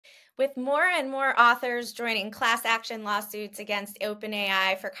With more and more authors joining class action lawsuits against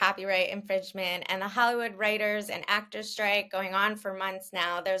OpenAI for copyright infringement and the Hollywood writers and actors strike going on for months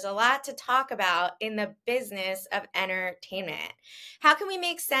now, there's a lot to talk about in the business of entertainment. How can we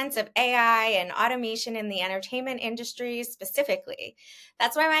make sense of AI and automation in the entertainment industry specifically?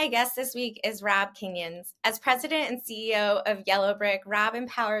 That's why my guest this week is Rob Kingyens. As president and CEO of Yellowbrick, Rob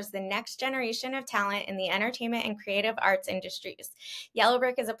empowers the next generation of talent in the entertainment and creative arts industries.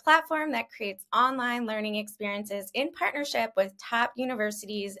 Yellowbrick is a platform that creates online learning experiences in partnership with top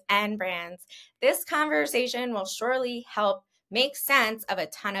universities and brands. This conversation will surely help make sense of a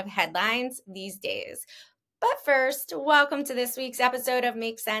ton of headlines these days. But first, welcome to this week's episode of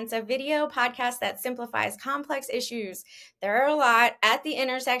Make Sense, a video podcast that simplifies complex issues. There are a lot at the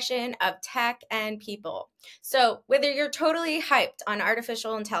intersection of tech and people. So whether you're totally hyped on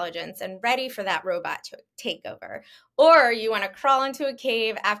artificial intelligence and ready for that robot to take over, or you want to crawl into a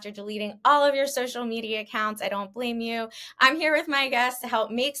cave after deleting all of your social media accounts, I don't blame you. I'm here with my guest to help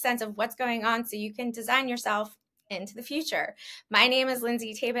make sense of what's going on so you can design yourself into the future. My name is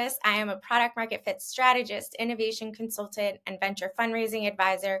Lindsay Tabus. I am a product market fit strategist, innovation consultant, and venture fundraising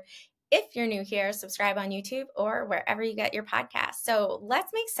advisor. If you're new here, subscribe on YouTube or wherever you get your podcasts. So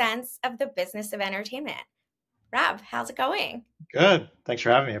let's make sense of the business of entertainment. Rob, how's it going? Good. Thanks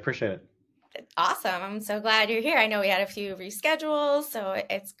for having me. I appreciate it. Awesome. I'm so glad you're here. I know we had a few reschedules, so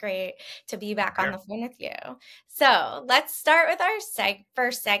it's great to be back on the phone with you. So let's start with our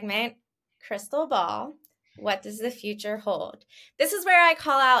first segment, Crystal Ball. What does the future hold? This is where I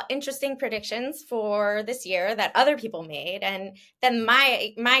call out interesting predictions for this year that other people made. And then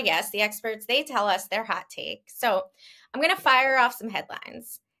my guests, the experts, they tell us their hot take. So I'm going to fire off some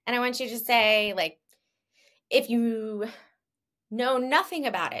headlines. And I want you to say, like, if you know nothing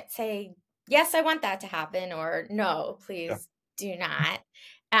about it, say, yes, I want that to happen, or no, please do not.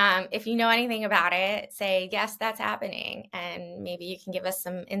 If you know anything about it, say, yes, that's happening. And maybe you can give us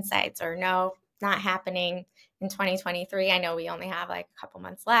some insights, or no, not happening in 2023. I know we only have like a couple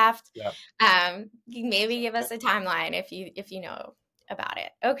months left. Maybe give us a timeline if you know about it.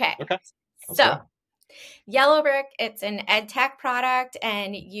 Okay. So Yellowbrick, it's an ed tech product,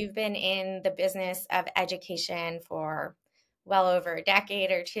 and you've been in the business of education for well over a decade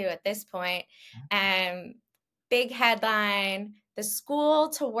or two at this point. Big headline, the school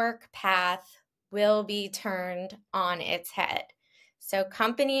to work path will be turned on its head. So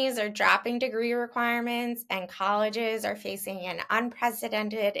companies are dropping degree requirements and colleges are facing an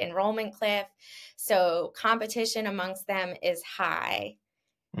unprecedented enrollment cliff. So competition amongst them is high.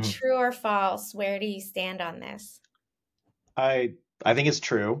 True or false? Where do you stand on this? I think it's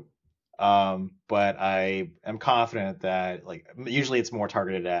true. But I am confident that usually it's more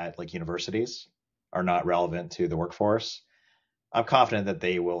targeted at universities are not relevant to the workforce. I'm confident that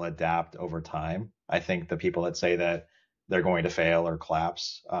they will adapt over time. I think the people that say that they're going to fail or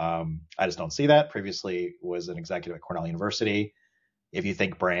collapse, I just don't see that. Previously was an executive at Cornell University. If you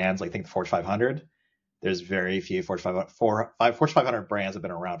think brands, think the Fortune 500, there's very few Fortune 500 brands have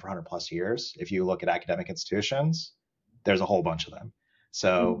been around for 100 plus years. If you look at academic institutions, there's a whole bunch of them.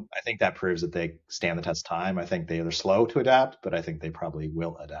 So I think that proves that they stand the test of time. I think they're slow to adapt, but I think they probably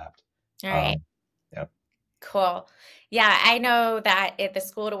will adapt. All right. Cool. Yeah, I know that the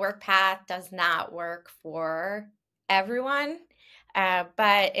school to work path does not work for everyone,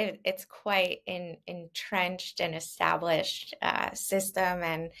 but it's quite an entrenched and established system,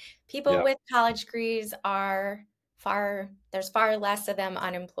 and people with college degrees there's far less of them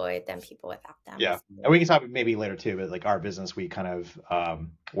unemployed than people without them. Yeah, and we can talk maybe later too, but our business, we kind of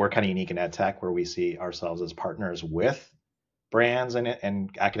we're kind of unique in ed tech where we see ourselves as partners with brands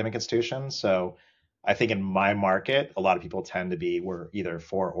and academic institutions. So I think in my market, a lot of people tend to be we're either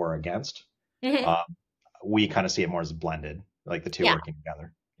for or against. We kind of see it more as blended, like the two working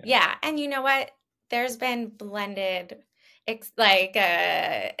together. Yeah, and you know what? There's been blended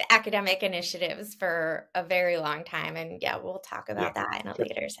academic initiatives for a very long time. And we'll talk about that in a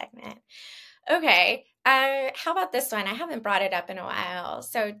later segment. Okay. How about this one? I haven't brought it up in a while.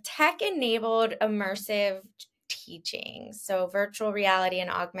 So tech-enabled immersive teaching. So virtual reality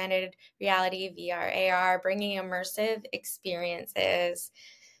and augmented reality, VR, AR, bringing immersive experiences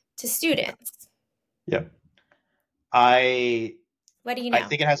to students. What do you know? I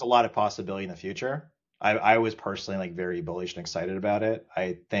think it has a lot of possibility in the future. I was personally very bullish and excited about it.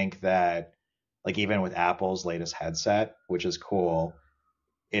 I think that even with Apple's latest headset, which is cool,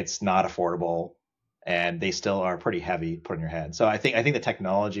 it's not affordable and they still are pretty heavy to put in your head. So I think the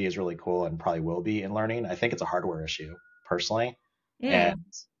technology is really cool and probably will be in learning. I think it's a hardware issue personally. And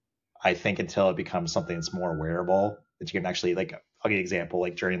I think until it becomes something that's more wearable, that you can actually I'll give you an example.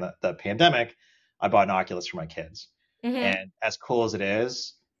 Like during the pandemic, I bought an Oculus for my kids. Mm-hmm. And as cool as it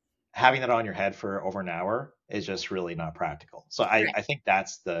is, having that on your head for over an hour is just really not practical. So I think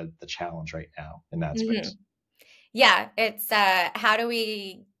that's the challenge right now in that Right. space. Yeah, it's how do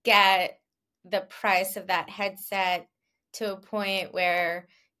we get the price of that headset to a point where,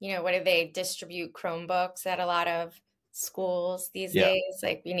 what do they distribute Chromebooks at a lot of schools these Yeah, days?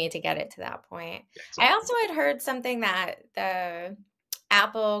 Like we need to get it to that point. yeah, I exactly. also had heard something that the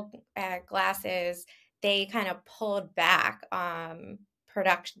Apple glasses, they kind of pulled back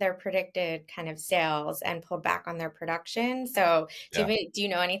production, their predicted kind of sales and pulled back on their production. So Yeah. do you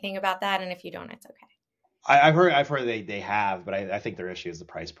know anything about that? And if you don't, it's okay. I've heard they have, but I think their issue is the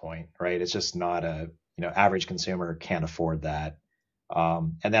price point, right? It's just not a, average consumer can't afford that.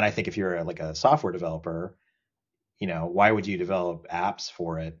 And then I think if you're like a software developer, why would you develop apps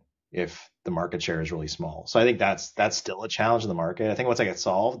for it if the market share is really small? So I think that's still a challenge in the market. I think once that gets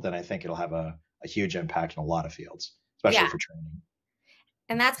solved, then I think it'll have a huge impact in a lot of fields, especially Yeah. for training.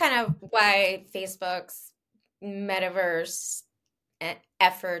 And that's kind of why Facebook's metaverse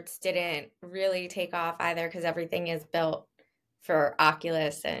efforts didn't really take off either, because everything is built for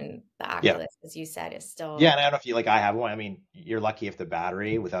Oculus, and the Yeah. Oculus, as you said, is Yeah, still. and I don't know if you like I have one. I mean, you're lucky if the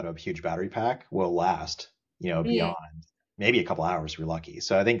battery without a huge battery pack will last, Mm, beyond maybe a couple hours if you're lucky.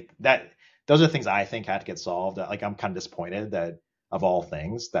 So I think that those are things I think had to get solved. Like I'm kind of disappointed that of all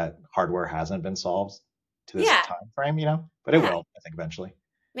things that hardware hasn't been solved to this yeah, time frame, but it yeah. will, I think eventually.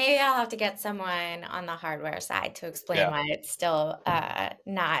 Maybe I'll have to get someone on the hardware side to explain Yeah. why it's still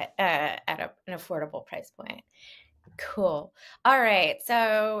not at an affordable price point. Cool. All right.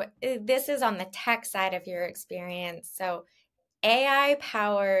 So this is on the tech side of your experience. So AI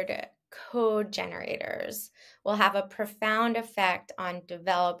powered code generators will have a profound effect on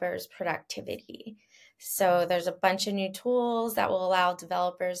developers' productivity. So, there's a bunch of new tools that will allow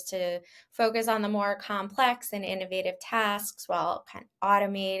developers to focus on the more complex and innovative tasks while kind of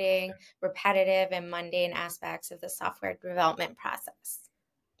automating repetitive and mundane aspects of the software development process.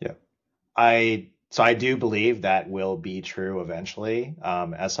 Yeah. I do believe that will be true eventually.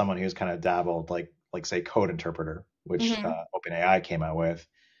 As someone who's kind of dabbled like say code interpreter, which Mm-hmm. OpenAI came out with,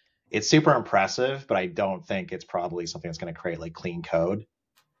 it's super impressive, but I don't think it's probably something that's going to create like clean code,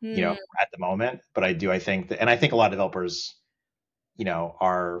 Mm, at the moment. But I think that, and I think a lot of developers,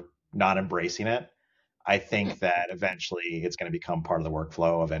 are not embracing it. I think that eventually it's going to become part of the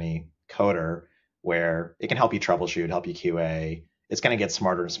workflow of any coder where it can help you troubleshoot, help you QA. It's going to get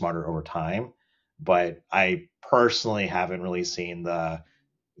smarter and smarter over time. But I personally haven't really seen the,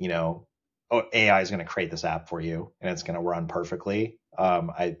 you know, oh, AI is going to create this app for you and it's going to run perfectly.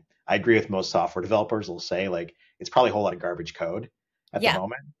 I agree with most software developers will say like it's probably a whole lot of garbage code at the yeah.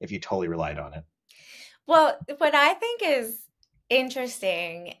 moment if you totally relied on it. Well, what I think is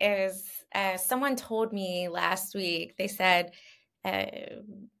interesting is someone told me last week, they said uh,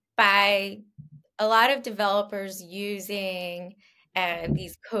 by a lot of developers using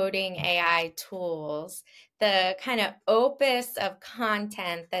these coding AI tools, the kind of opus of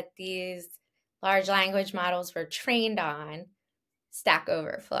content that these large language models were trained on, Stack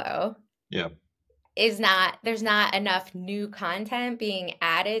Overflow, Yeah. there's not enough new content being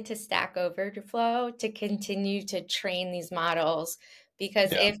added to Stack Overflow to continue to train these models,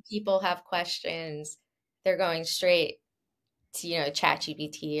 because Yeah. if people have questions, they're going straight to,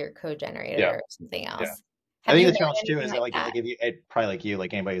 ChatGPT or code Yeah. generator or something Yeah. else. I Have think you the heard challenge too anything is that like like that? if you probably like you,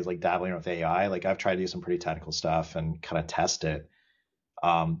 like anybody who's like dabbling with AI, like I've tried to do some pretty technical stuff and kind of test it.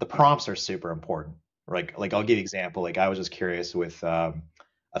 The prompts are super important. Like I'll give you an example. Like I was just curious with a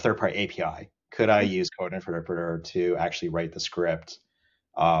third party API. Could I use Code Interpreter to actually write the script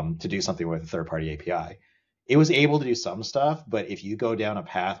to do something with a third party API? It was able to do some stuff, but if you go down a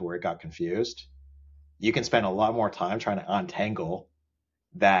path where it got confused, you can spend a lot more time trying to untangle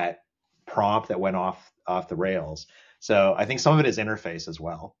that prompt that went off the rails. So I think some of it is interface as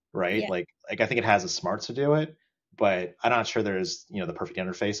well, right? Yeah. Like I think it has the smarts to do it, but I'm not sure there's the perfect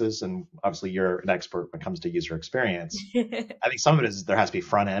interfaces. And obviously you're an expert when it comes to user experience. I think some of it is there has to be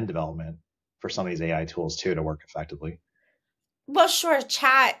front end development for some of these AI tools too to work effectively. Well, sure,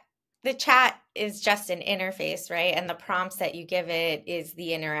 the chat is just an interface, right? And the prompts that you give it is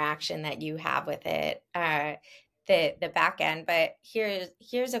the interaction that you have with it, the back end. But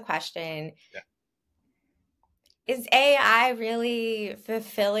here's a question. Yeah. Is AI really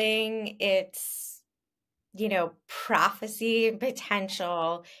fulfilling its, prophecy and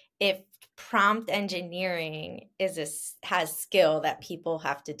potential if prompt engineering has skill that people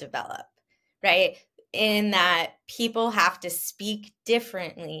have to develop, right? In that people have to speak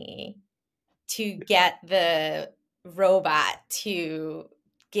differently to get the robot to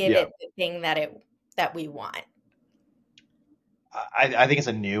give Yeah. it the thing that we want? I think it's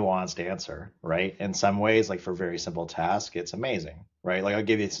a nuanced answer, right? In some ways, like for very simple tasks, it's amazing, right? Like I'll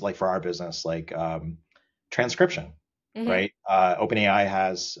give you, it's like for our business, like transcription, Hmm. right? OpenAI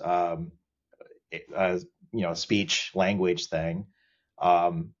has a speech language thing.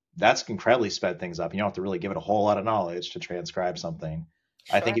 That's incredibly sped things up. You don't have to really give it a whole lot of knowledge to transcribe something.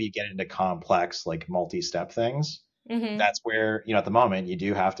 I think Sure. if you get into complex, like multi-step things, Hmm. that's where, at the moment, you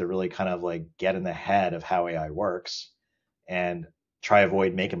do have to really kind of like get in the head of how AI works and try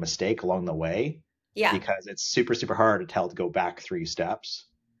avoid make a mistake along the way Yeah. because it's super, super hard to tell to go back 3 steps,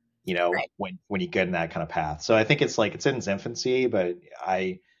 Right. when you get in that kind of path. So I think it's like it's in its infancy, but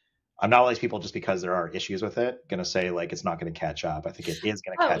I'm not one of these people just because there are issues with it going to say like it's not going to catch up. I think it is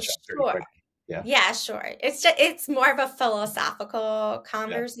going to Oh, catch up very sure. quickly. Yeah. Yeah, sure. It's more of a philosophical Yeah.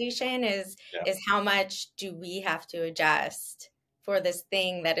 conversation Yeah. is how much do we have to adjust for this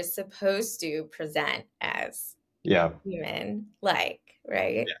thing that is supposed to present as Yeah. human like,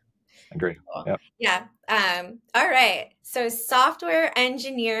 right? Yeah. Agree. Cool. Yeah. Yeah. All right. So software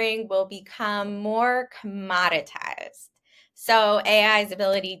engineering will become more commoditized. So AI's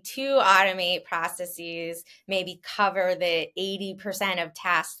ability to automate processes, maybe cover the 80% of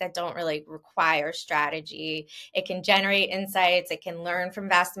tasks that don't really require strategy. It can generate insights. It can learn from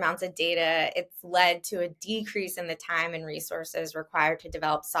vast amounts of data. It's led to a decrease in the time and resources required to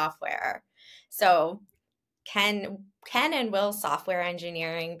develop software. So can and will software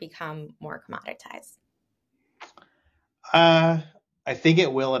engineering become more commoditized? Uh, I think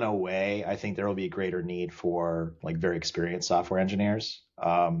it will in a way. I think there will be a greater need for like very experienced software engineers.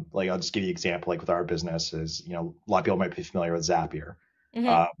 Like I'll just give you an example. Like with our business, is a lot of people might be familiar with Zapier, Hmm.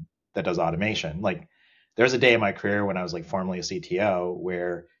 um, that does automation. Like there's a day in my career when I was like formerly a CTO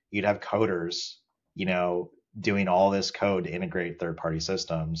where you'd have coders, you know, doing all this code to integrate third-party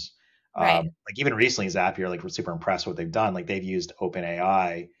systems. Right. Like even recently, Zapier, like we're super impressed with what they've done. Like they've used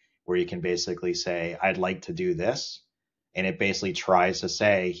OpenAI where you can basically say, I'd like to do this, and it basically tries to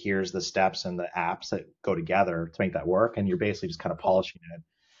say, here's the steps and the apps that go together to make that work, and you're basically just kind of Cool. polishing it.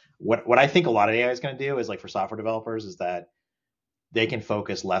 What I think a lot of AI is going to do is like for software developers is that they can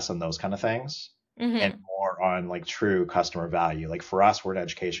focus less on those kind of things and Hmm. more on like true customer value. Like for us, we're an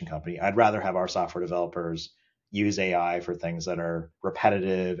education company. I'd rather have our software developers use AI for things that are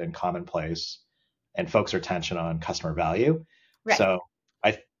repetitive and commonplace and focus their attention on customer value. Right. So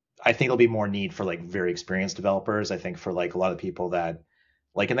I I think there'll be more need for like very experienced developers. I think for like a lot of people that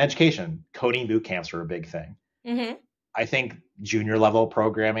like in education, coding boot camps are a big thing. Hmm. I think junior level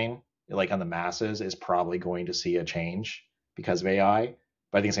programming, like on the masses, is probably going to see a change because of AI.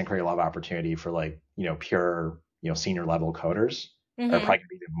 But I think it's going to create a lot of opportunity for like, pure, senior level coders are Hmm. probably going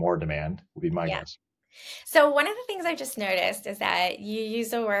to be more demand, would be my Yeah. guess. So one of the things I just noticed is that you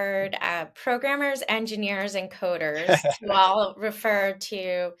use the word programmers, engineers, and coders to all refer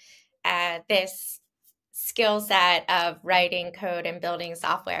to this skill set of writing code and building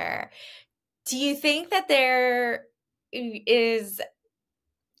software. Do you think that there is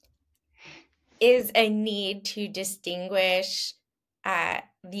is a need to distinguish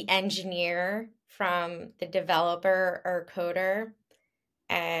the engineer from the developer or coder?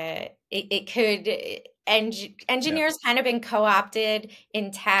 It could Yeah. engineers kind of been co-opted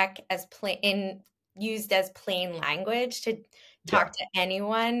in tech as plain used as plain language to Yeah. talk to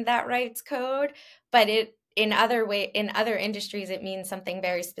anyone that writes code, but it in other industries it means something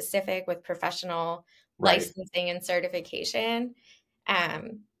very specific with professional Right. licensing and certification.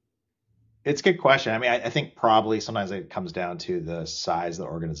 Um, It's a good question. I mean, I think probably sometimes it comes down to the size of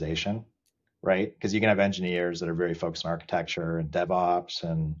the organization, right? Because you can have engineers that are very focused on architecture and DevOps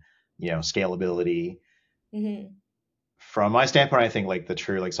and, scalability. mhm. From my standpoint, I think like the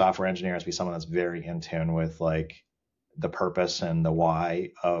true like software engineer has to be someone that's very in tune with like the purpose and the why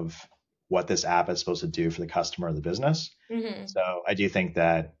of what this app is supposed to do for the customer or the business. Mhm. So I do think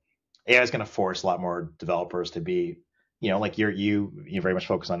that AI is going to force a lot more developers to be, like you very much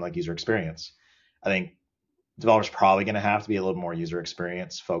focus on like user experience. I think developers probably going to have to be a little more user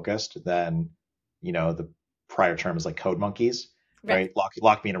experience focused than, the prior terms like code monkeys, Right. right?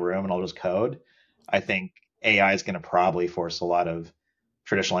 Lock me in a room and I'll just code. I think AI is going to probably force a lot of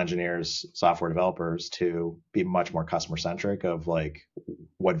traditional engineers, software developers to be much more customer centric of like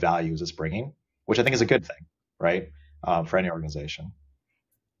what values it's bringing, which I think is a good thing, right? For any organization.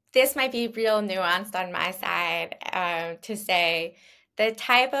 This might be real nuanced on my side to say the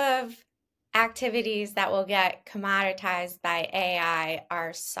type of activities that will get commoditized by AI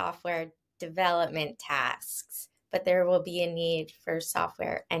are software development tasks, but there will be a need for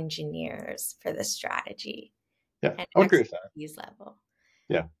software engineers for the strategy. Yeah, and I would agree with that. expertise level.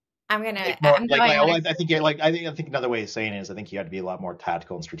 Yeah. I'm Like going on a I think I think another way of saying it is I think you have to be a lot more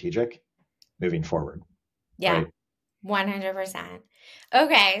tactical and strategic moving forward, yeah, right? 100%.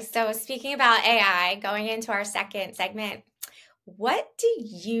 Okay, so speaking about AI, going into our second segment, what do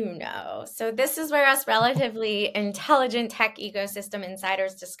you know? So, this is where us relatively intelligent tech ecosystem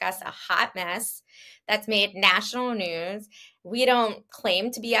insiders discuss a hot mess that's made national news. We don't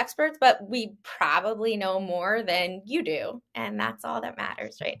claim to be experts, but we probably know more than you do. And that's all that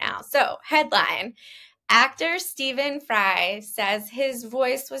matters right now. So, headline: actor Stephen Fry says his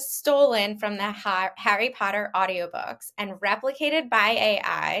voice was stolen from the Harry Potter audiobooks and replicated by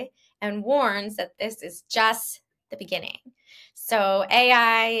AI, and warns that this is just the beginning. So,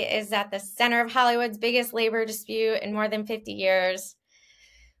 AI is at the center of Hollywood's biggest labor dispute in more than 50 years.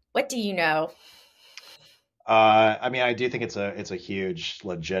 What do you know? I mean, I do think it's a huge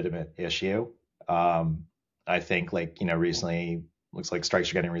legitimate issue. I think recently looks like strikes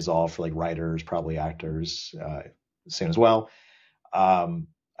are getting resolved for like writers, probably actors soon as well.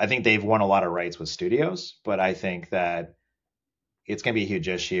 I think they've won a lot of rights with studios, but I think that it's going to be a huge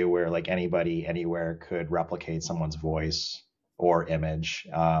issue where like anybody anywhere could replicate someone's voice or image.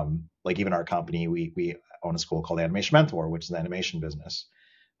 Like even our company, we own a school called Animation Mentor, which is an animation business.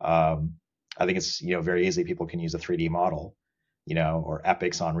 Um, I think it's very easy. People can use a 3D model, or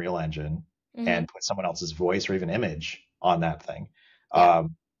Epic's on Real Engine, Mm-hmm. and put someone else's voice or even image on that thing. Yeah,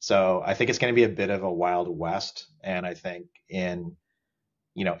 So I think it's going to be a bit of a wild west, and I think in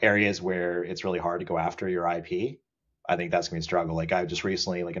areas where it's really hard to go after your IP, I think that's gonna be a struggle. Like I just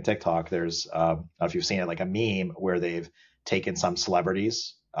recently, like in TikTok, there's I don't know if you've seen it, like a meme where they've taken some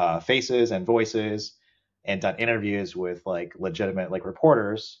celebrities' faces and voices and done interviews with like legitimate like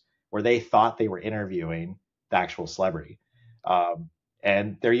reporters where they thought they were interviewing the actual celebrity. Um,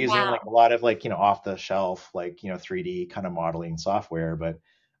 and they're using like a wow. lot of like off the shelf like 3D kind of modeling software, but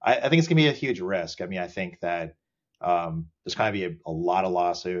I think it's gonna be a huge risk. I mean, I think that there's kind of be a lot of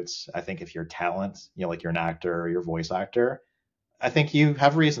lawsuits. I think if you're talent, like you're an actor or you're a voice actor, I think you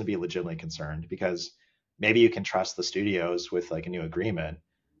have reason to be legitimately concerned because maybe you can trust the studios with like a new agreement,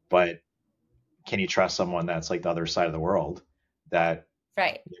 but can you trust someone that's like the other side of the world that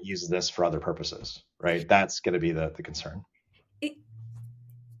Right. uses this for other purposes, right? That's going to be the concern.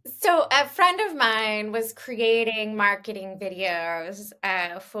 So, a friend of mine was creating marketing videos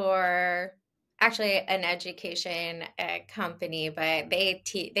for actually an education company, but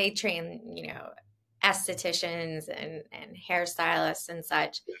they train, estheticians and hairstylists and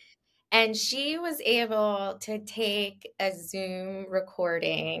such. And she was able to take a Zoom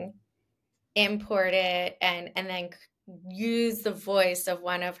recording, import it, and then use the voice of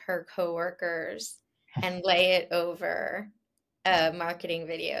one of her coworkers and lay it over a marketing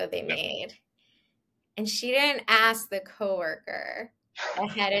video they Yeah. made. And she didn't ask the coworker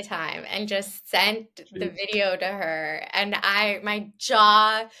ahead of time and just sent the Jeez. video to her. And my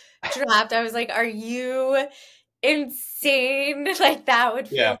jaw dropped. I was like, are you insane? Like, that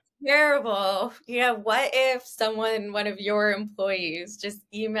would Yeah. feel terrible. What if one of your employees just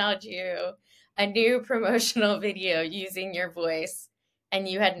emailed you a new promotional video using your voice and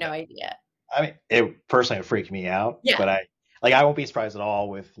you had no idea? I mean, it personally freaked me out, Yeah. but I won't be surprised at all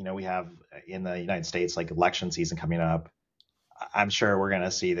with, we have in the United States, like election season coming up. I'm sure we're going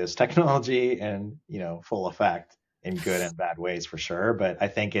to see this technology in, full effect in good and bad ways for sure. But I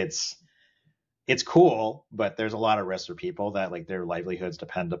think it's cool, but there's a lot of risks for people that like their livelihoods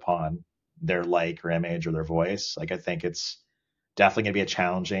depend upon their like or image or their voice. Like I think it's definitely going to be a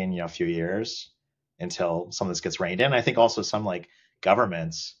challenging, few years until some of this gets reined in. I think also some like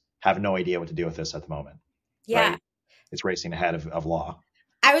governments have no idea what to do with this at the moment, Yeah. right? It's racing ahead of law.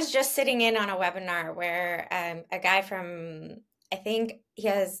 I was just sitting in on a webinar where a guy from, I think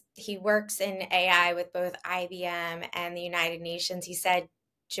he works in AI with both IBM and the United Nations. He said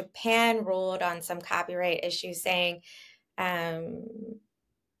Japan ruled on some copyright issues saying um,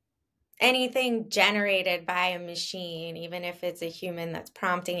 anything generated by a machine, even if it's a human that's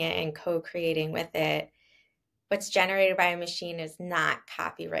prompting it and co-creating with it, what's generated by a machine is not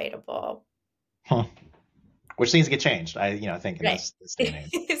copyrightable. Huh. Which needs to get changed. I think in Right. this day and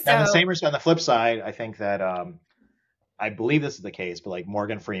age. Now, in the So, same on the flip side, I think that I believe this is the case, but like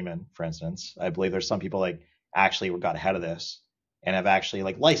Morgan Freeman, for instance, I believe there's some people like actually got ahead of this and have actually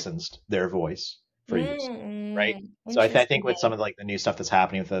like licensed their voice for use, right? So I think with some interesting. of like the new stuff that's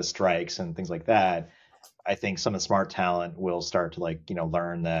happening with the strikes and things like that, I think some of the smart talent will start to like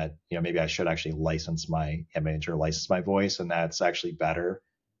learn that maybe I should actually license my image or license my voice, and that's actually better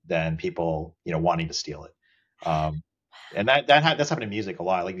than people wanting to steal it. Um, and that's happened in music a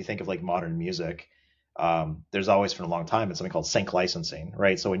lot. Like if you think of like modern music, there's always for a long time been something called sync licensing,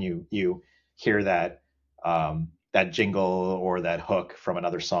 right? So when you hear that jingle or that hook from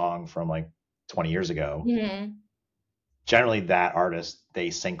another song from like 20 years ago, Hmm. generally that artist,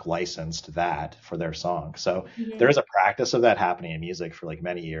 they sync licensed that for their song. So there Hmm. is a practice of that happening in music for like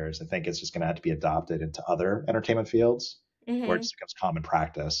many years. I think it's just going to have to be adopted into other entertainment fields where it Hmm. just becomes common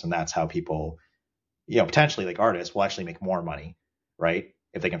practice, and that's how people, potentially like artists will actually make more money, right?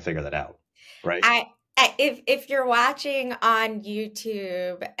 If they can figure that out, right? If you're watching on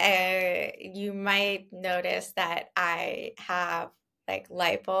YouTube, you might notice that I have like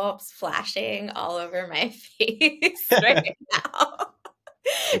light bulbs flashing all over my face right now.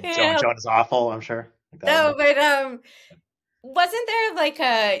 Like Joan, Yeah. Joan is awful, I'm sure. Like that No, one. but wasn't there like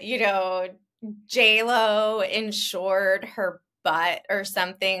a, J Lo insured her butt or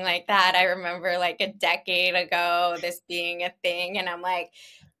something like that? I remember like a decade ago this being a thing, and I'm like,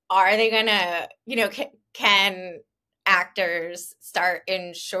 are they gonna, can actors start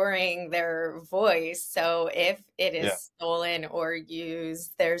insuring their voice so if it Yeah. is stolen or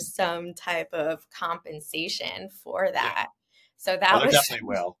used, there's some type of compensation for Yeah. that? So Oh, that there was definitely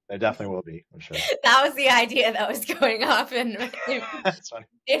will. There definitely will be, I'm sure. that was the idea that was going off That's funny.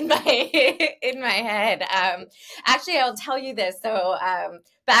 in my in my head. Actually, I'll tell you this. So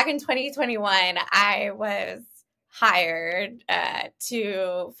back in 2021, I was hired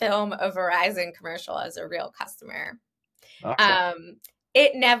to film a Verizon commercial as a real customer. Oh, cool. Um,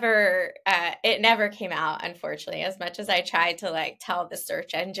 it never came out, unfortunately. As much as I tried to like tell the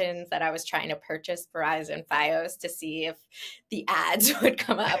search engines that I was trying to purchase Verizon FiOS to see if the ads would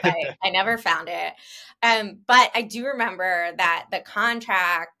come up, I never found it. But I do remember that the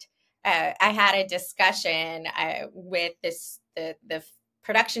contract. I had a discussion with the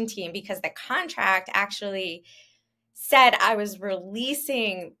production team because the contract actually said I was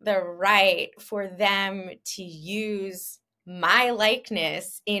releasing the right for them to use my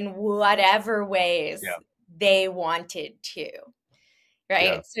likeness in whatever ways Yeah. they wanted to. Yeah.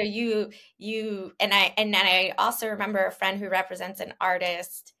 Right. So and then I also remember a friend who represents an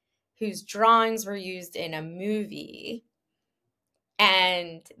artist whose drawings were used in a movie,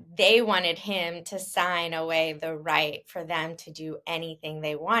 and they wanted him to sign away the right for them to do anything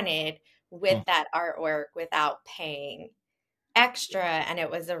they wanted with Hmm. that artwork without paying extra, and it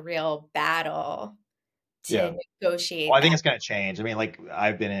was a real battle Yeah. to Well, negotiate I think that. it's going to change. I mean, like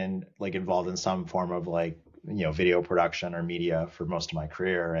I've been involved in some form of like, video production or media for most of my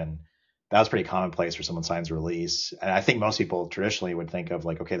career. And that was pretty commonplace for someone signs a release. And I think most people traditionally would think of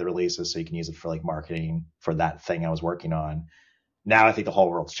like, okay, the release is so you can use it for like marketing for that thing I was working on. Now I think the whole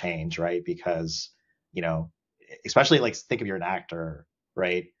world's changed, right? Because, you know, especially like think if you're an actor,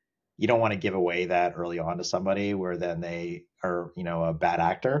 right? You don't want to give away that early on to somebody where then they are, a bad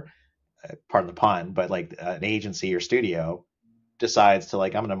actor, pardon the pun, but like an agency or studio decides to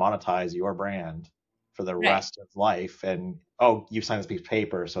like, I'm going to monetize your brand for the Right. rest of life. And, oh, you've signed this piece of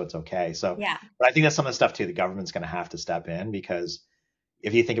paper, so it's okay. So, Yeah. but I think that's some of the stuff too, the government's going to have to step in because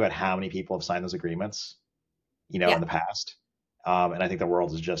if you think about how many people have signed those agreements, Yeah. in the past, and I think the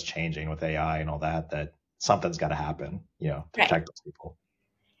world is just changing with AI and all that, that something's got to happen, to Right. protect those people.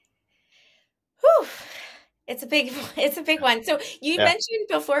 Whew. It's a big one. So you Yeah. mentioned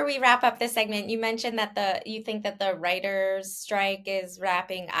before we wrap up this segment, you mentioned that you think that the writers' strike is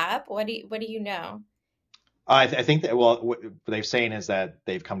wrapping up. What do you know? I think that, well, what they're saying is that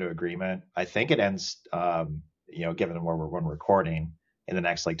they've come to agreement. I think it ends, given where when we're recording in the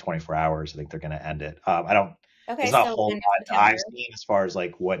next like 24 hours, I think they're going to end it. I don't, Okay, there's not a so whole end of lot September. I've seen as far as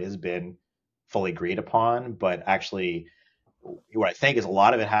like what has been fully agreed upon, but actually what I think is a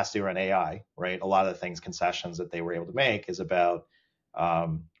lot of it has to do around AI, right? A lot of the things, concessions that they were able to make is about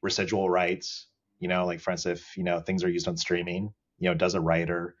residual rights. Like for instance, if things are used on streaming, does a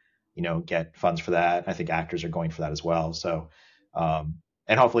writer, get funds for that? I think actors are going for that as well. So,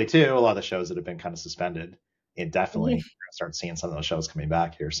 and hopefully too, a lot of the shows that have been kind of suspended indefinitely, we're gonna start seeing some of those shows coming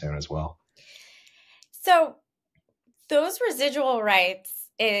back here soon as well. So those residual rights,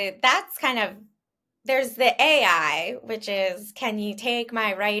 that's kind of there's the AI, which is can you take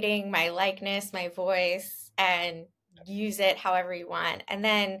my writing, my likeness, my voice, and use it however you want? And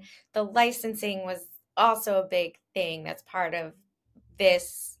then the licensing was also a big thing that's part of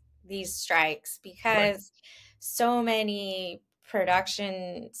these strikes Right. because so many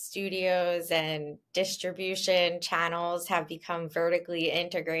production studios and distribution channels have become vertically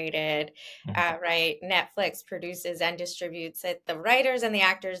integrated. Mhm. Right, Netflix produces and distributes it. The writers and the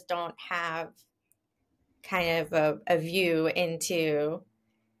actors don't have kind of a view into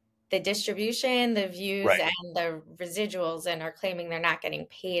the distribution, the views, Right. and the residuals, and are claiming they're not getting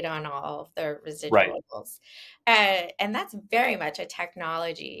paid on all of the Right. residuals. And that's very much a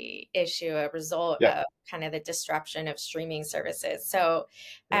technology issue, a result Yeah. of kind of the disruption of streaming services. So,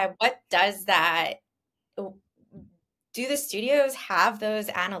 Yeah. what does that? Do the studios have those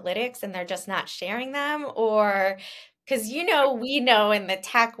analytics and they're just not sharing them? Or because we know in the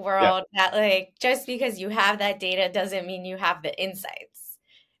tech Yeah. world that like just because you have that data doesn't mean you have the insights,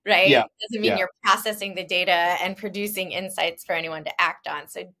 Yeah. right? Doesn't mean Yeah. you're processing the data and producing insights for anyone to act on.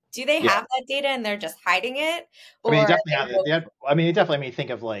 So do they Yeah. have that data and they're just hiding it? I mean, Or they are definitely they have it. They have, I mean, they definitely. I mean, think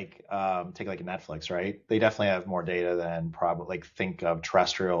of like, take like Netflix, right? They definitely have more data than probably like think of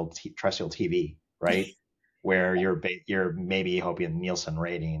terrestrial TV, right? Where you're maybe hoping Nielsen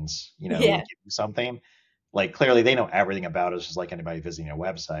ratings, would yeah. give you something. Like clearly they know everything about us, just like anybody visiting a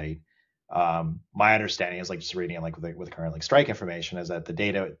website. My understanding is like just reading it like with current like strike information is that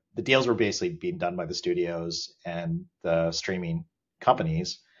the deals were basically being done by the studios and the streaming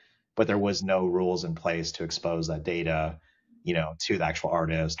companies, but there was no rules in place to expose that data, to the actual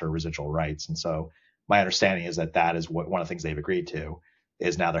artist or residual rights. And so my understanding is that is what one of the things they've agreed to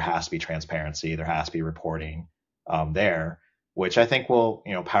is now there has to be transparency, there has to be reporting there, which I think will,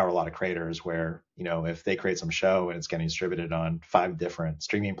 power a lot of creators where, if they create some show and it's getting distributed on 5 different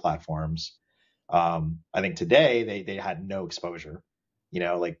streaming platforms, I think today they had no exposure.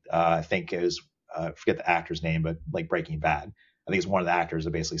 Like I think it was I forget the actor's name, but like Breaking Bad. I think it's one of the actors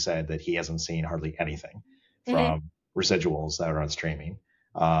that basically said that he hasn't seen hardly anything Hmm. from residuals that are on streaming.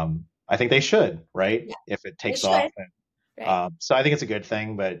 I think they should, right? Yeah, If it they takes off. should. Right. So I think it's a good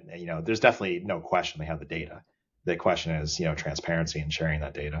thing, but there's definitely no question they have the data. The question is, transparency and sharing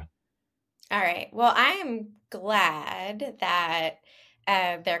that data. All right. Well, I am glad that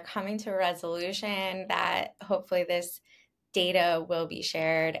they're coming to a resolution that hopefully this data will be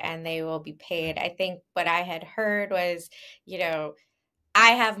shared and they will be paid. I think what I had heard was, you know,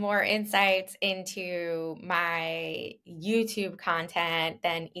 I have more insights into my YouTube content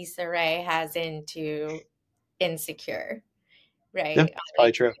than Issa Rae has into Insecure, Yeah, right? it's On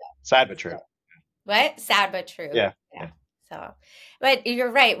probably true. Sad but HBO. true. What? Sad but true. Yeah, Yeah. yeah, So, but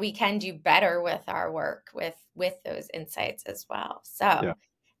you're right. We can do better with our work with those insights as well. So yeah.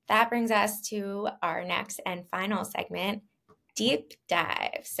 that brings us to our next and final segment, deep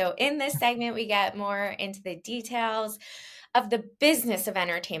dive. So in this segment, we get more into the details of the business of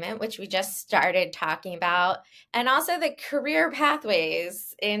entertainment, which we just started talking about, and also the career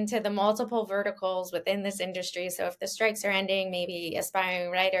pathways into the multiple verticals within this industry. So if the strikes are ending, maybe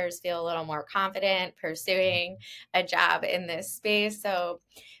aspiring writers feel a little more confident pursuing a job in this space. So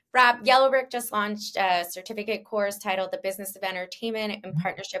Rob, Yellowbrick just launched a certificate course titled The Business of Entertainment in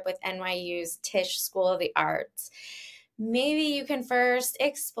partnership with NYU's Tisch School of the Arts. Maybe you can first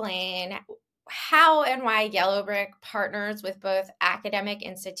explain how and why Yellowbrick partners with both academic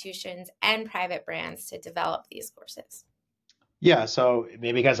institutions and private brands to develop these courses. Yeah, so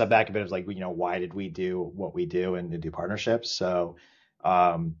maybe you guys have back a bit of like, why did we do what we do and to do partnerships? So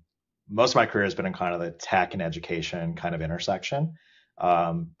um, most of my career has been in kind of the tech and education kind of intersection,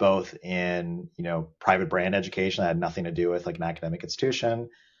 both in, private brand education that had nothing to do with like an academic institution.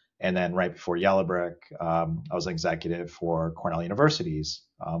 And then right before Yellowbrick, I was an executive for Cornell University's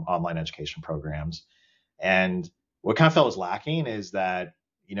online education programs. And what kind of felt was lacking is that,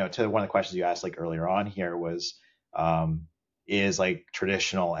 to one of the questions you asked like earlier on here was, um, is like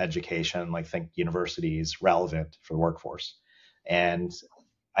traditional education, like think universities, relevant for the workforce? And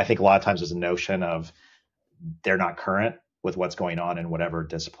I think a lot of times there's a notion of they're not current with what's going on in whatever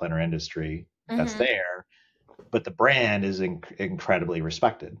discipline or industry that's Mm-hmm. there, but the brand is incredibly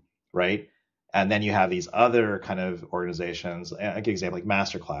respected, right? And then you have these other kind of organizations. I give an example like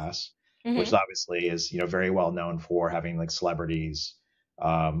Masterclass, which Mm-hmm. is obviously is very well known for having like celebrities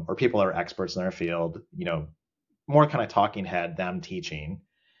or people that are experts in their field, more kind of talking head, them teaching.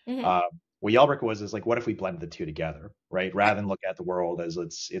 Mm-hmm. Uh, what Yelbrick was is like, what if we blended the two together, right? Rather than look at the world as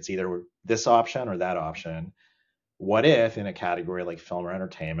it's either this option or that option. What if in a category like film or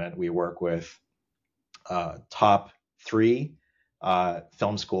entertainment, we work with top 3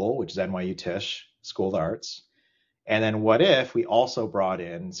 film school, which is NYU Tisch School of the Arts. And then what if we also brought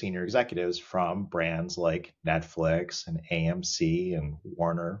in senior executives from brands like Netflix and AMC and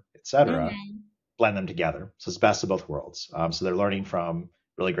Warner, et cetera, Mm-hmm. blend them together. So it's best of both worlds. So they're learning from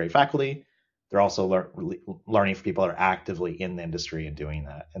really great faculty. They're also learning from people that are actively in the industry and doing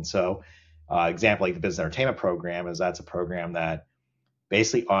that. And so, example like the business entertainment program is that's a program that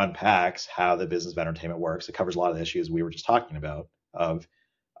basically unpacks how the business of entertainment works. It covers a lot of the issues we were just talking about of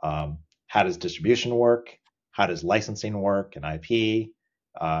how does distribution work, how does licensing work and IP,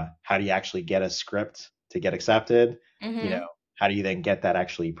 How do you actually get a script to get accepted? Mm-hmm. How do you then get that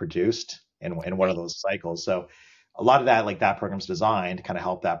actually produced? And what are Right. those cycles? So a lot of that, like that program's designed to kind of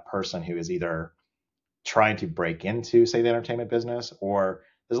help that person who is either trying to break into, say, the entertainment business, or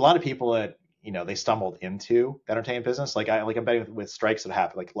there's a lot of people that they stumbled into the entertainment business. I'm betting with strikes that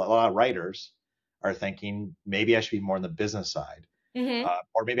happen, like a lot of writers are thinking maybe I should be more on the business side, Mm-hmm.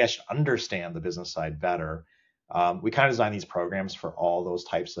 or maybe I should understand the business side better. We kind of design these programs for all those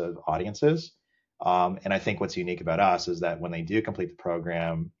types of audiences. And I think what's unique about us is that when they do complete the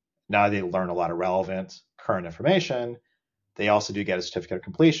program, now they learn a lot of relevant current information. They also do get a certificate of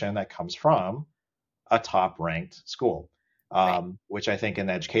completion that comes from a top ranked school, Right. which I think in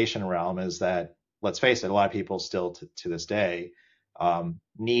the education realm is that, let's face it, a lot of people still to this day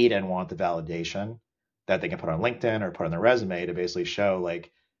need and want the validation that they can put on LinkedIn or put on their resume to basically show,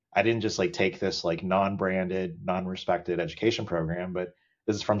 like, I didn't just like take this like non-branded, non-respected education program, but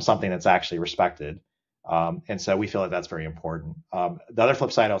this is from something that's actually respected. And so we feel like that's very important. The other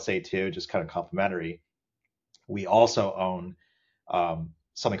flip side I'll say too, just kind of complimentary, we also own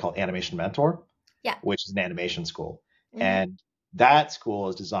something called Animation Mentor, Yeah. which is an animation school. Mm-hmm. And that school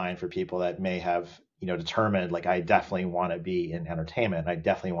is designed for people that may have, determined, like, I definitely want to be in entertainment. I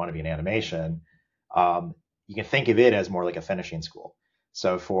definitely want to be in animation. You can think of it as more like a finishing school.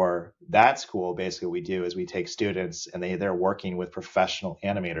 So for that school, basically what we do is we take students and they're working with professional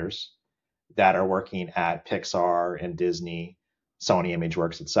animators that are working at Pixar and Disney, Sony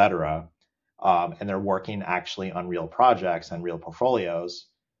Imageworks, et cetera. And they're working actually on real projects and real portfolios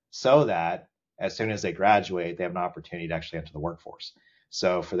so that as soon as they graduate, they have an opportunity to actually enter the workforce.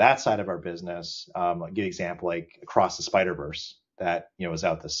 So for that side of our business, I'll give you an example, like Across the Spider-Verse that was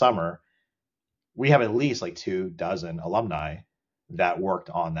out this summer. We have at least like 24 alumni that worked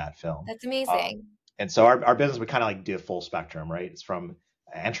on that film. That's Um, amazing. and so our business would kind of like do a full spectrum, right? It's from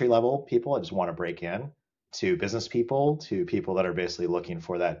entry level people that just want to break in to business people to people that are basically looking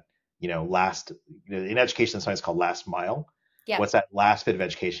for that, last, in education, sometimes called last mile. Yep. What's that last bit of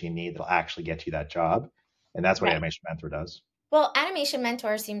education you need that'll actually get you that job? And that's what Right. Animation Mentor does. Well, Animation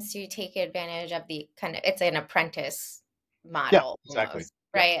Mentor seems to take advantage of the kind of, it's an apprentice Yeah, model exactly. almost,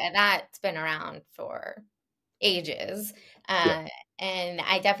 Yeah. right? And that's been around for ages. Yeah. And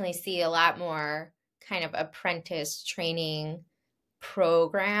I definitely see a lot more kind of apprentice training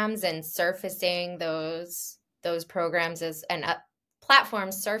programs and surfacing those programs as and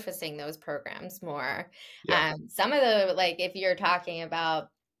platforms surfacing those programs more. Yeah. Some of the, like, if you're talking about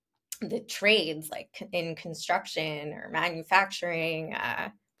the trades like in construction or manufacturing,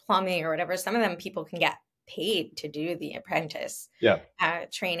 plumbing or whatever, some of them people can get paid to do the apprentice Yeah.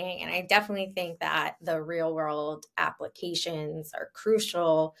 training. And I definitely think that the real world applications are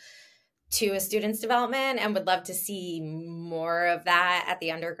crucial to a student's development and would love to see more of that at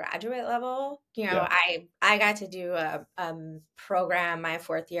the undergraduate level. Yeah. I got to do a program my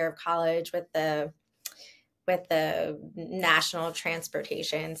fourth year of college with the National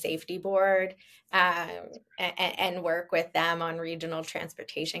Transportation Safety Board, and work with them on regional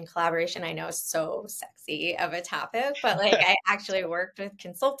transportation collaboration. I know is so sexy of a topic, but like I actually worked with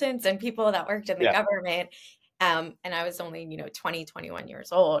consultants and people that worked in the Yeah. government. And I was only, 20, 21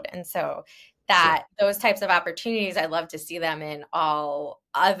 years old. And so Yeah. those types of opportunities, I'd love to see them in all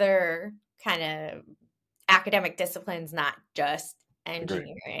other kind of academic disciplines, not just Agreed.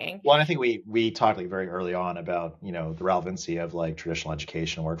 engineering. Well, and I think we talked like very early on about, the relevancy of like traditional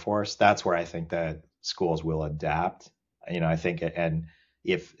education workforce. That's where I think that schools will adapt. I think, and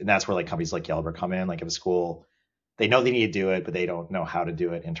that's where like companies like Yellowbrick come in. Like if a school, they know they need to do it, but they don't know how to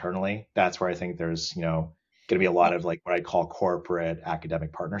do it internally. That's where I think there's, going to be a lot of like what I call corporate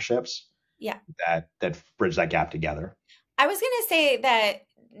academic partnerships Yeah. that bridge that gap together. I was going to say that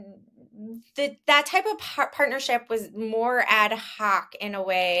that type of partnership was more ad hoc in a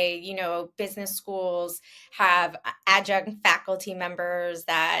way. Business schools have adjunct faculty members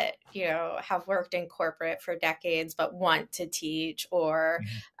that, have worked in corporate for decades but want to teach, or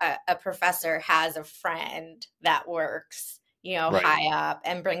a professor has a friend that works, Right. high up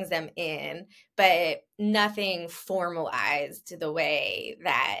and brings them in, but nothing formalized the way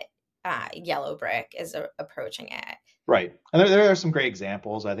that Yellowbrick is approaching it. Right. And there are some great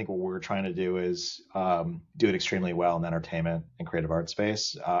examples. I think what we're trying to do is do it extremely well in the entertainment and creative art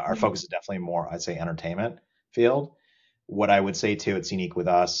space. Our Mhm. focus is definitely more, I'd say, entertainment field. What I would say too, it's unique with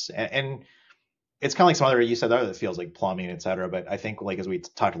us, and it's kind of like some other, you said other fields like plumbing, et cetera. But I think like as we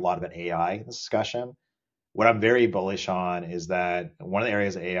talked a lot about AI in this discussion, what I'm very bullish on is that one of the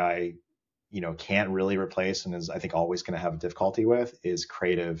areas AI, can't really replace and is I think always going to have difficulty with is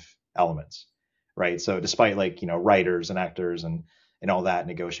creative elements, right? So despite like writers and actors and and all that,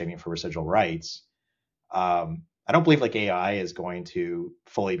 negotiating for residual rights. I don't believe like AI is going to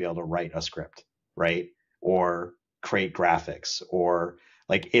fully be able to write a script, right? Or create graphics, or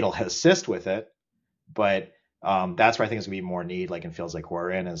like it'll assist with it, but that's where I think it's gonna be more need, like in fields like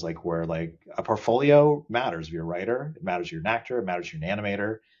we're in, is like where like a portfolio matters. If you're a writer, it matters. If you're an actor, it matters. If you're an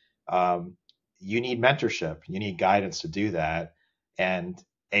animator. Um, you need mentorship. You need guidance to do that. And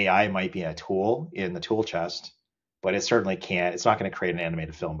AI might be a tool in the tool chest, but it certainly can't. It's not going to create an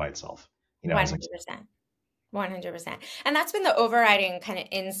animated film by itself. You know, as an 100%. 100%. And that's been the overriding kind of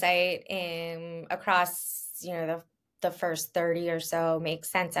insight in across, the first 30 or so Make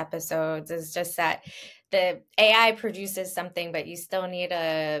Sense episodes, is just that the AI produces something, but you still need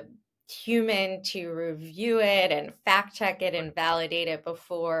a human to review it and fact check it and validate it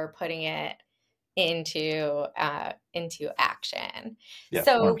before putting it into action. yeah,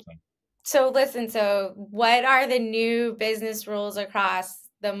 So 100%. listen, so what are the new business rules across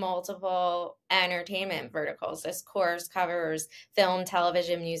the multiple entertainment verticals? This course covers film,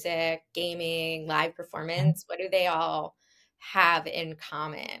 television, music, gaming, live performance. What do they all have in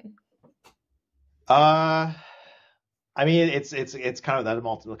common? Uh, I mean, it's kind of that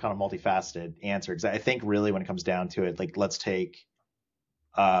kind of multifaceted answer, because I think really when it comes down to it, like let's take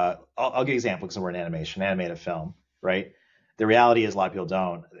I'll give you an example because we're in animation, animated film, right? The reality is a lot of people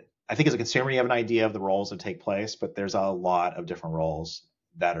don't. I think as a consumer, you have an idea of the roles that take place, but there's a lot of different roles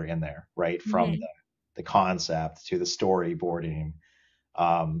that are in there, right? From Mhm. the concept to the storyboarding,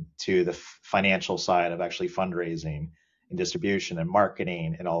 to the financial side of actually fundraising and distribution and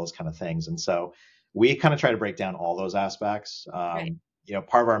marketing and all those kind of things. And so we kind of try to break down all those aspects. Right.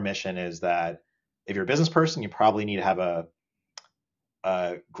 Part of our mission is that if you're a business person, you probably need to have a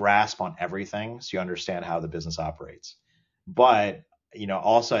grasp on everything so you understand how the business operates. But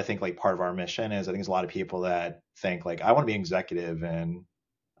also I think like part of our mission is, I think there's a lot of people that think like, I want to be an executive in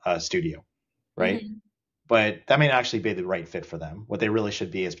a studio, right? Mhm. But that may not actually be the right fit for them. What they really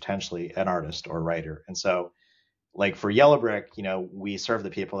should be is potentially an artist or a writer. And so like for Yellowbrick, we serve the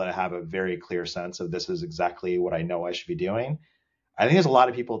people that have a very clear sense of, this is exactly what I know I should be doing. I think there's a lot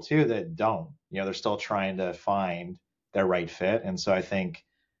of people too that don't. They're still trying to find their right fit. And so I think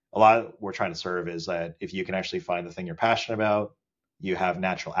a lot of what we're trying to serve is that if you can actually find the thing you're passionate about, you have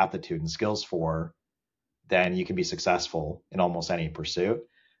natural aptitude and skills for, then you can be successful in almost any pursuit.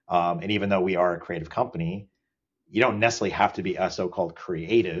 And even though we are a creative company, you don't necessarily have to be a so-called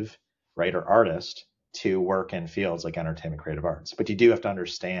creative, right, or artist to work in fields like entertainment, creative arts. But you do have to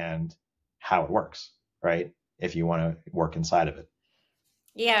understand how it works, right, if you want to work inside of it.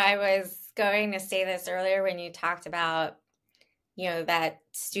 Yeah, I was going to say this earlier when you talked about, that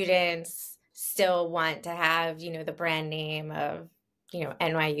students still want to have, the brand name of,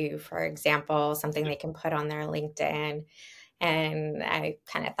 NYU, for example, something they can put on their LinkedIn. And I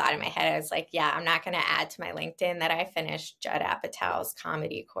kind of thought in my head, I was like, yeah, I'm not going to add to my LinkedIn that I finished Judd Apatow's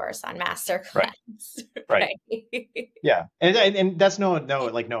comedy course on Right. Masterclass. Right. Right. Yeah, and that's no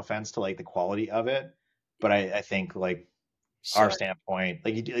offense to like the quality of it, but I think like our Sure. standpoint,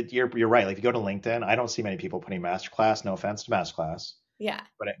 like you're right. Like if you go to LinkedIn, I don't see many people putting masterclass. No offense to masterclass, Yeah.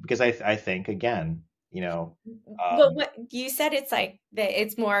 but because I think again, But what you said, it's like that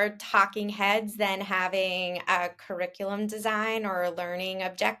it's more talking heads than having a curriculum design or learning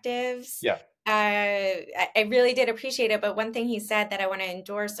objectives. yeah, I really did appreciate it. But one thing he said that I want to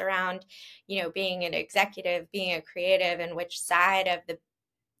endorse around, being an executive, being a creative, and which side of the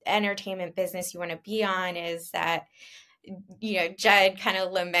entertainment business you want to be on, is that Judd kind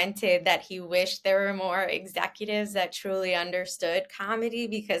of lamented that he wished there were more executives that truly understood comedy,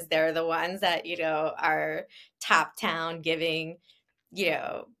 because they're the ones that, are top down giving,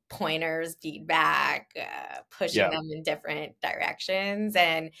 pointers, feedback, pushing yeah, them in different directions.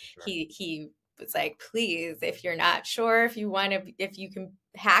 And sure, he was like, please, if you're not sure if you can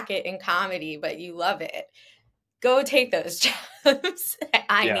hack it in comedy, but you love it, go take those jobs.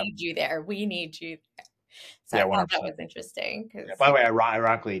 I yeah, need you there. We need you. So I yeah, one thought hundred that percent. was interesting Yeah. because, By the way,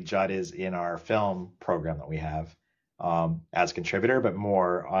 ironically, Judd is in our film program that we have, as a contributor, but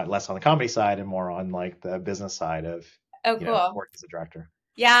less on the comedy side and more on like the business side of oh, cool. work as a director.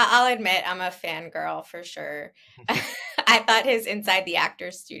 Yeah, I'll admit I'm a fangirl for sure. I thought his Inside the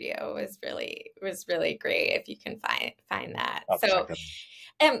Actors Studio was really great, if you can find that. I'll have to check So,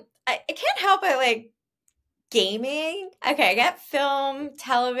 that. I can't help but like gaming. Okay, I get film,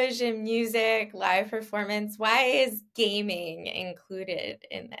 television, music, live performance. Why is gaming included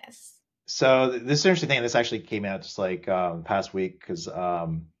in this? So this is an interesting thing. This actually came out just like past week, because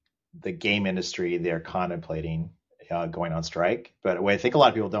the game industry, they're contemplating going on strike. But what I think a lot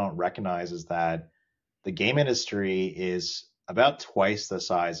of people don't recognize is that the game industry is about twice the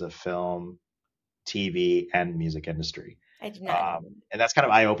size of film, TV, and music industry. I did not know. And that's kind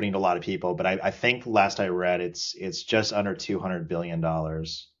of eye opening to a lot of people. But I think last I read, it's just under $200 billion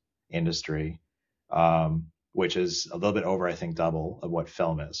industry, which is a little bit over, I think, double of what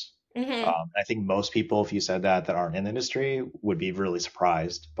film is. Mm-hmm. I think most people, if you said that aren't in the industry, would be really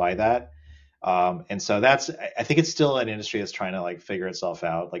surprised by that. And so I think it's still an industry that's trying to like figure itself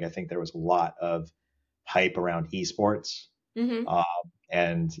out. Like I think there was a lot of hype around esports, Mm-hmm. um,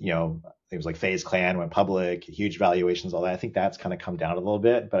 and things like FaZe Clan went public, huge valuations, all that. I think that's kind of come down a little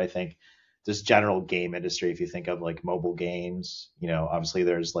bit, but I think this general game industry, if you think of like mobile games, obviously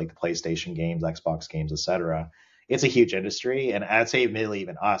there's like the PlayStation games, Xbox games, etc. It's a huge industry, and I'd say admittedly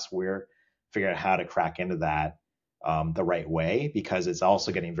even us, we're figuring out how to crack into that the right way because it's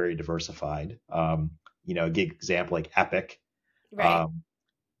also getting very diversified. A good example like Epic. Right. Um,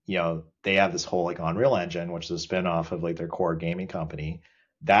 they have this whole like Unreal Engine, which is a spinoff of like their core gaming company.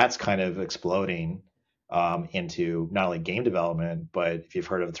 That's kind of exploding into not only game development, but if you've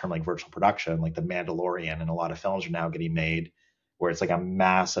heard of the term like virtual production, like The Mandalorian, and a lot of films are now getting made where it's like a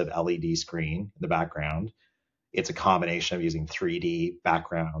massive LED screen in the background. It's a combination of using 3D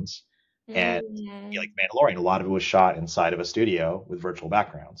backgrounds and Mm-hmm. like Mandalorian, a lot of it was shot inside of a studio with virtual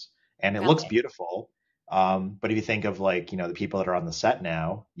backgrounds, and it Got looks it. beautiful. But if you think of like the people that are on the set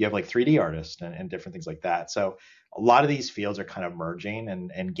now, you have like 3D artists and different things like that. So a lot of these fields are kind of merging,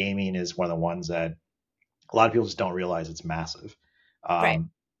 and gaming is one of the ones that a lot of people just don't realize it's massive, Right.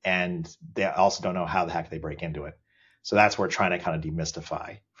 and they also don't know how the heck they break into it. So that's where we're trying to kind of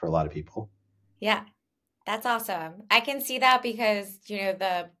demystify for a lot of people. Yeah. That's awesome. I can see that because,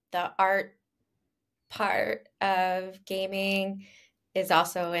 the art part of gaming is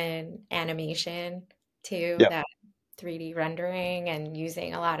also in animation too, Yeah. that 3D rendering and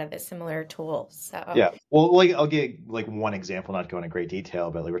using a lot of the similar tools. So, Yeah. Well, like I'll give like one example, not go into great detail,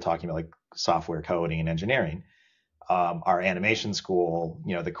 but like we're talking about like software coding and engineering. Our animation school,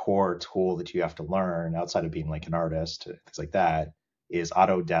 the core tool that you have to learn outside of being like an artist, things like that, is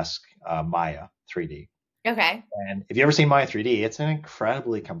Autodesk Maya 3D. okay. And if you ever seen Maya 3D, it's an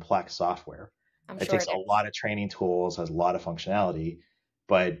incredibly complex software. I'm It sure takes it a is. lot of training tools, has a lot of functionality,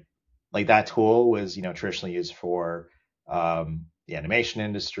 but like that tool was, traditionally used for the animation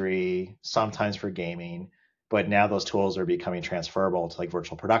industry, sometimes for gaming, but now those tools are becoming transferable to like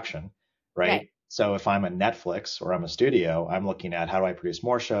virtual production, Right. right? So if I'm a Netflix or I'm a studio, I'm looking at how do I produce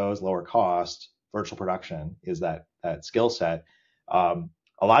more shows, lower cost, virtual production is that skill set. Um,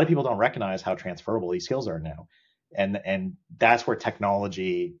 a lot of people don't recognize how transferable these skills are now, and that's where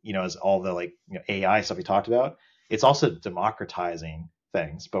technology, is all the like AI stuff we talked about. It's also democratizing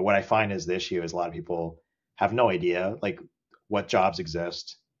things. But what I find is the issue is a lot of people have no idea like what jobs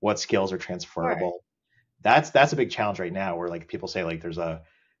exist, what skills are Sure. transferable. That's a big challenge right now, where like people say like there's a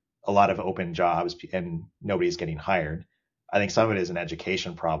lot of open jobs and nobody's getting hired. I think some of it is an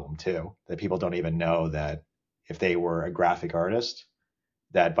education problem too, that people don't even know that if they were a graphic artist,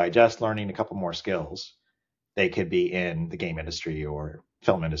 that by just learning a couple more skills, they could be in the game industry or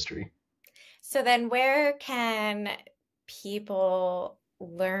film industry. So then where can people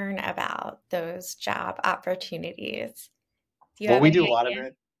learn about those job opportunities? Do you Well, have we any do a lot of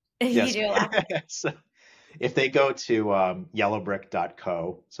it. idea? You Yes. do a lot. So if they go to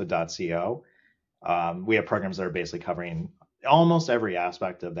yellowbrick.co, so .co, we have programs that are basically covering almost every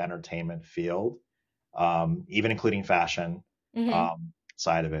aspect of the entertainment field, even including fashion Hmm.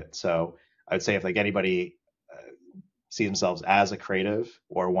 side of it. So I would say if like anybody sees themselves as a creative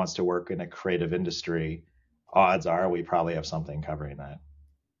or wants to work in a creative industry, odds are we probably have something covering that.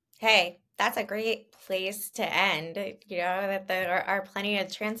 Hey, that's a great place to end. That there are plenty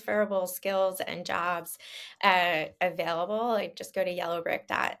of transferable skills and jobs available. Like just go to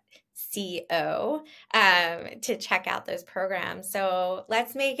yellowbrick.co to check out those programs. So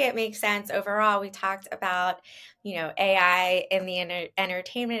let's make it make sense. Overall, we talked about, AI in the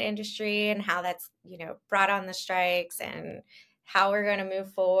entertainment industry and how that's, brought on the strikes and how we're going to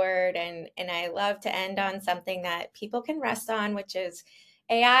move forward. And I love to end on something that people can rest on, which is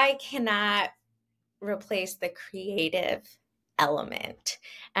AI cannot replace the creative element.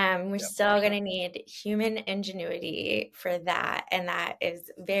 We're Yeah, still going 100%. to need human ingenuity for that. And that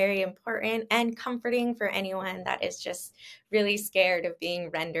is very important and comforting for anyone that is just really scared of being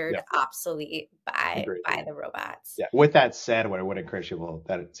rendered Yeah, obsolete agreed. by the robots. Yeah. With that said, what I would encourage people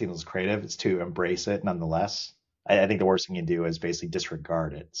that it seems creative is to embrace it nonetheless. I think the worst thing you do is basically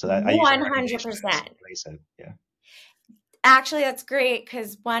disregard it. So that I usually the recommendation is 100%. embrace it. Yeah. Actually, that's great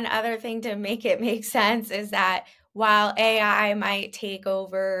because one other thing to make it make sense is that while AI might take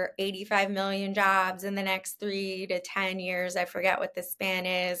over 85 million jobs in the next 3 to 10 years, I forget what the span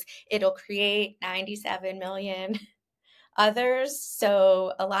is, it'll create 97 million others.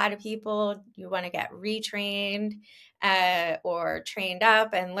 So a lot of people, you want to get retrained or trained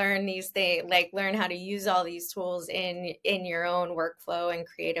up and learn these things, like learn how to use all these tools in your own workflow and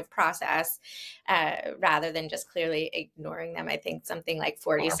creative process, rather than just clearly ignoring them. I think something like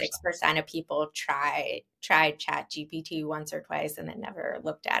 100%. 46% of people tried Chat GPT once or twice and then never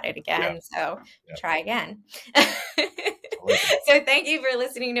looked at it Yeah. again. So Yeah. try again. Totally agree. So thank you for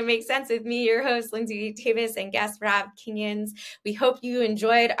listening to Make Sense with me, your host, Lindsay Davis, and guest Rob Kingyens. We hope you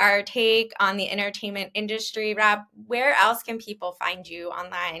enjoyed our take on the entertainment industry. Rob, where else can people find you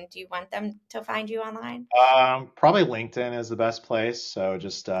online? Do you want them to find you online? Probably LinkedIn is the best place. So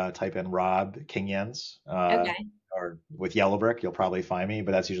just type in Rob Kingyens, Okay. or with Yellowbrick, you'll probably find me,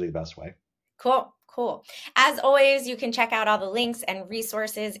 but that's usually the best way. Cool. Cool. As always, you can check out all the links and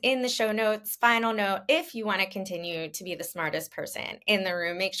resources in the show notes. Final note, if you want to continue to be the smartest person in the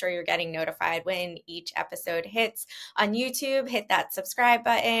room, make sure you're getting notified when each episode hits on YouTube. Hit that subscribe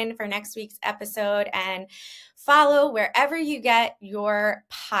button for next week's episode and follow wherever you get your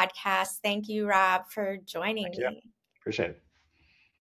podcasts. Thank you, Rob, for joining Thank you. me. Appreciate it.